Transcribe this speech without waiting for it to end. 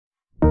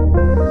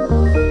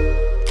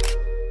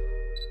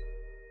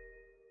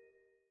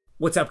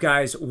What's up,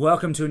 guys?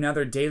 Welcome to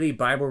another daily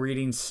Bible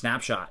reading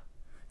snapshot.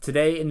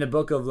 Today in the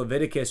book of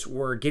Leviticus,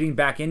 we're getting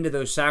back into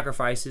those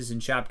sacrifices in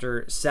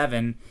chapter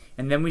 7,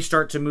 and then we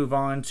start to move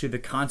on to the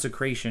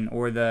consecration,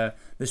 or the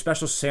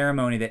special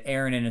ceremony that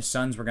Aaron and his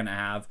sons were going to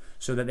have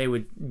so that they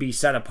would be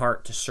set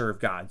apart to serve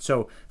God.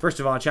 So first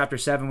of all, chapter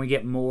 7, we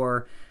get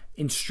more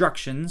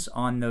instructions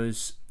on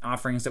those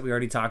offerings that we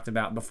already talked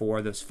about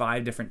before, those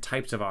 5 different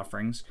types of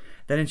offerings.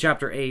 Then in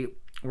chapter 8,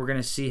 we're going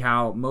to see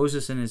how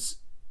Moses and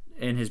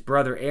his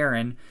brother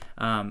Aaron,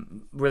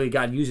 really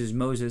God uses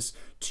Moses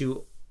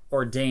to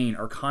ordain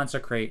or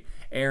consecrate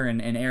Aaron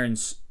and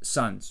Aaron's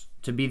sons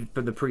to be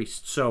for the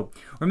priests. So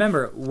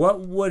remember, what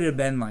would it have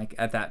been like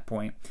at that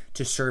point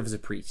to serve as a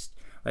priest?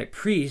 Like,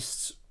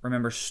 priests,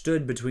 remember,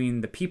 stood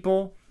between the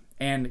people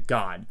and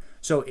God.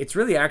 So it's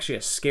really actually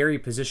a scary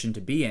position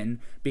to be in,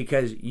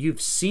 because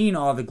you've seen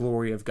all the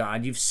glory of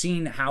God. You've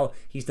seen how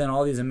he's done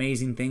all these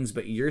amazing things,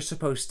 but you're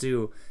supposed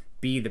to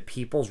be the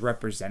people's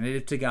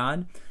representative to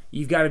God.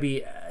 You've got to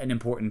be an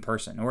important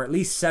person, or at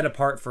least set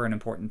apart for an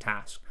important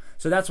task.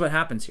 So that's what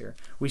happens here.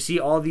 We see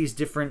all these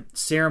different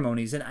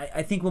ceremonies, and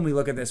I think when we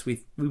look at this,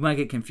 we might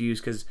get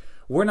confused because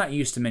we're not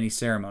used to many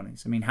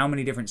ceremonies. I mean, how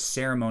many different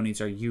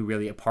ceremonies are you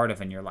really a part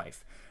of in your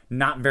life?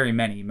 Not very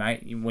many,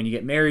 right? When you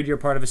get married, you're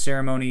part of a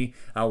ceremony.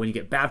 When you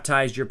get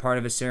baptized, you're part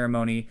of a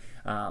ceremony.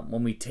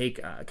 When we take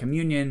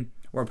communion,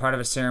 we're a part of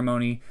a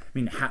ceremony. I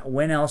mean,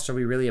 when else are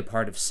we really a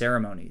part of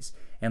ceremonies?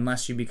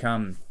 Unless you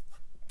become,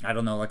 I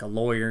don't know, like a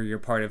lawyer, you're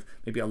part of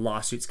maybe a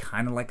lawsuit's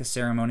kind of like a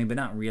ceremony, but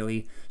not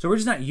really. So we're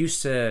just not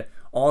used to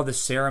all the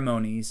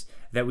ceremonies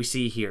that we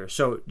see here.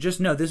 So just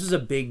know this is a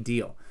big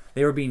deal.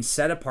 They were being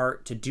set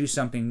apart to do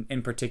something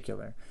in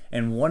particular.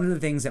 And one of the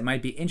things that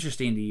might be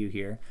interesting to you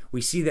here,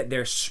 we see that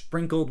they're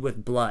sprinkled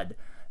with blood.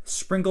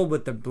 Sprinkled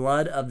with the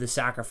blood of the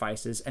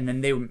sacrifices, and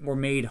then they were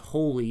made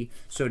holy,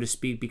 so to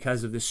speak,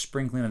 because of the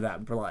sprinkling of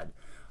that blood.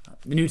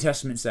 The New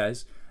Testament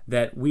says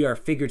that we are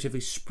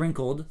figuratively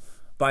sprinkled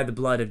by the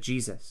blood of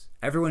Jesus.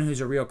 Everyone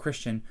who's a real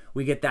Christian,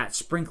 we get that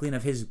sprinkling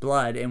of his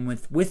blood, and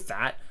with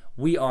that,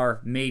 we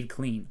are made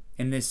clean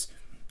in this,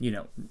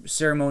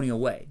 ceremonial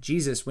way.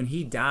 Jesus, when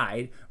he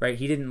died, right,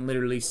 he didn't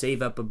literally save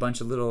up a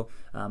bunch of little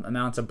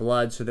amounts of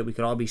blood so that we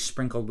could all be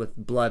sprinkled with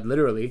blood,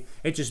 literally.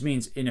 It just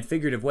means in a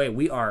figurative way,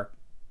 we are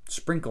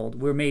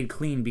sprinkled, we're made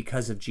clean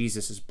because of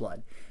Jesus's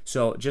blood.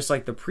 So just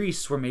like the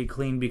priests were made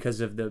clean because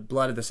of the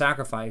blood of the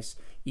sacrifice,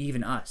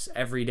 even us,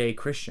 everyday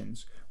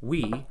Christians,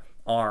 we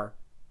are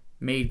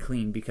made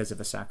clean because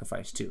of a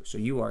sacrifice too. So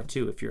you are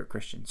too if you're a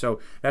Christian. So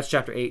that's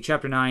chapter 8.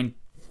 Chapter 9,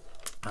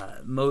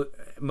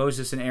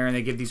 Moses and Aaron,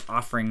 they give these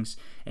offerings,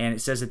 and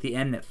it says at the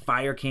end that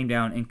fire came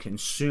down and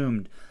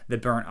consumed the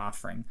burnt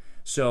offering.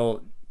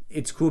 So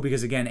it's cool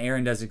because, again,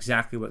 Aaron does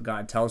exactly what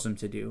God tells him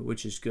to do,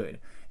 which is good. In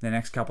the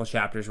next couple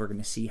chapters, we're going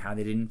to see how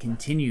they didn't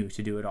continue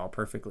to do it all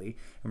perfectly,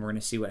 and we're going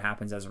to see what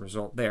happens as a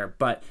result there.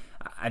 But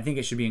I think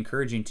it should be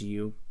encouraging to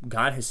you.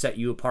 God has set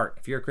you apart.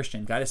 If you're a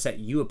Christian, God has set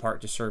you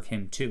apart to serve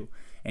him too.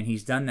 And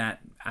he's done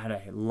that at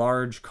a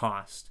large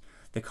cost,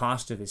 the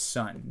cost of his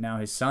son. Now,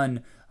 his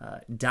son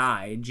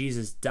died.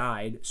 Jesus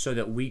died so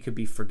that we could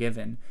be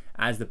forgiven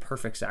as the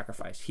perfect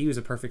sacrifice. He was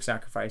a perfect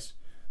sacrifice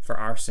for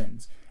our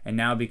sins. And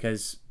now,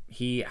 because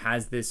he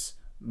has this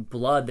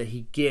blood that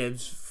he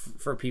gives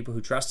for people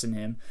who trust in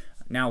him,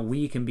 now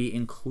we can be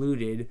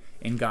included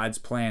in God's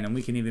plan, and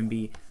we can even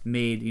be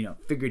made,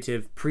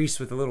 figurative priests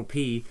with a little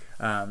p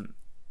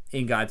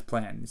in God's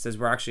plan. It says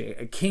we're actually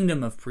a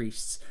kingdom of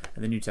priests,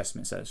 the New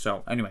Testament says.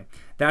 So anyway,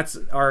 that's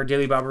our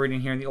daily Bible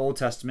reading here in the Old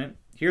Testament.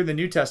 Here in the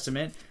New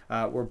Testament,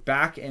 we're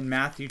back in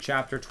Matthew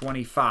chapter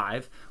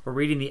 25. We're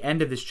reading the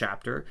end of this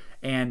chapter,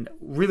 and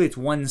really it's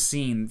one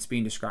scene that's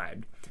being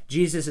described.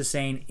 Jesus is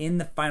saying, in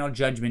the final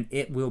judgment,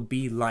 it will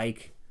be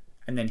like,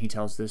 and then he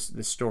tells this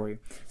story.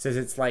 It says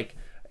it's like,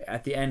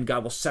 at the end,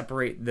 God will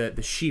separate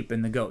the sheep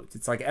and the goats.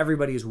 It's like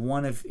everybody is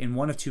in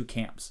one of two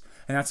camps.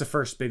 And that's the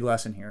first big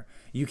lesson here.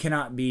 You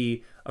cannot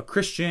be a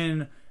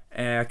Christian,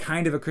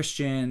 kind of a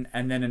Christian,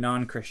 and then a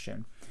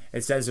non-Christian.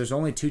 It says there's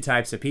only 2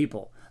 types of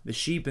people, the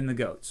sheep and the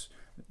goats.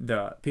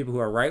 The people who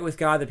are right with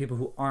God, the people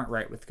who aren't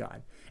right with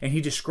God. And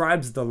he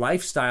describes the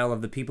lifestyle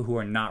of the people who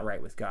are not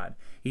right with God.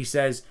 He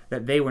says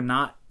that they were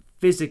not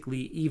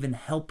physically even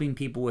helping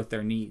people with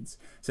their needs.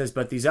 It says,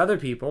 but these other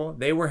people,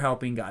 they were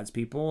helping God's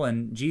people.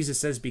 And Jesus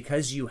says,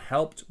 because you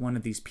helped one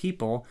of these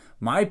people,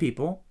 my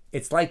people,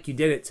 it's like you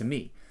did it to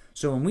me.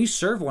 So when we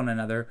serve one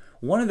another,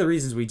 one of the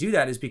reasons we do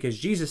that is because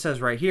Jesus says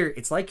right here,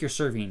 it's like you're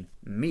serving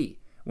me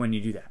when you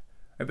do that.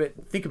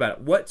 But think about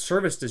it. What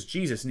service does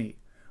Jesus need?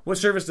 What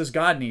service does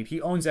God need?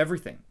 He owns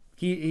everything.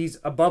 He's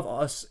above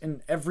us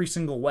in every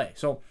single way.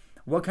 So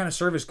what kind of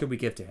service could we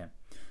give to him?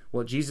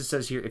 Well, Jesus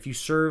says here, if you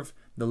serve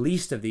the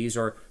least of these,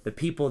 or the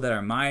people that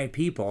are my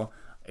people,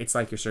 it's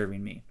like you're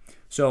serving me.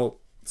 So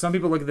some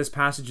people look at this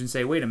passage and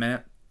say, wait a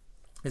minute,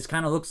 this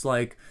kind of looks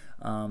like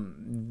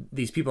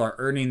these people are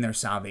earning their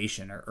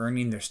salvation or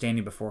earning their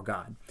standing before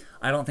God.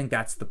 I don't think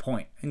that's the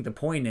point. I think the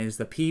point is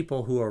the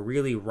people who are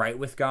really right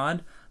with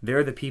God,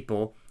 they're the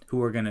people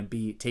who are going to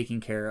be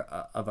taking care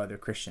of other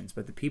Christians.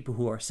 But the people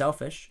who are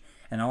selfish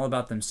and all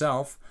about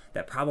themselves,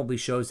 that probably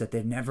shows that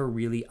they've never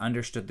really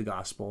understood the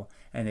gospel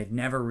and they've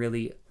never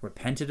really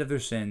repented of their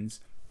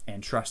sins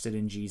and trusted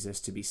in Jesus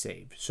to be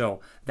saved. So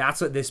that's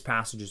what this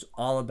passage is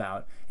all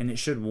about, and it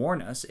should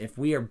warn us if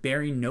we are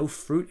bearing no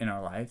fruit in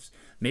our lives,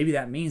 maybe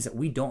that means that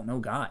we don't know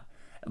God.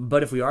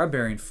 But if we are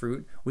bearing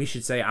fruit, we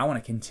should say, I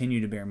want to continue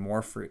to bear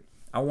more fruit.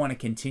 I want to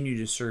continue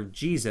to serve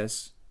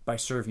Jesus by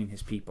serving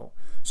his people.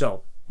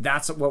 So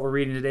that's what we're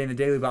reading today in the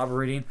Daily Bible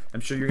Reading.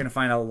 I'm sure you're going to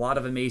find a lot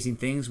of amazing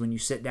things when you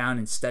sit down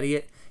and study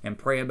it and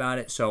pray about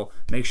it. So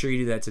make sure you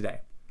do that today.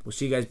 We'll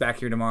see you guys back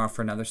here tomorrow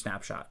for another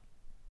snapshot.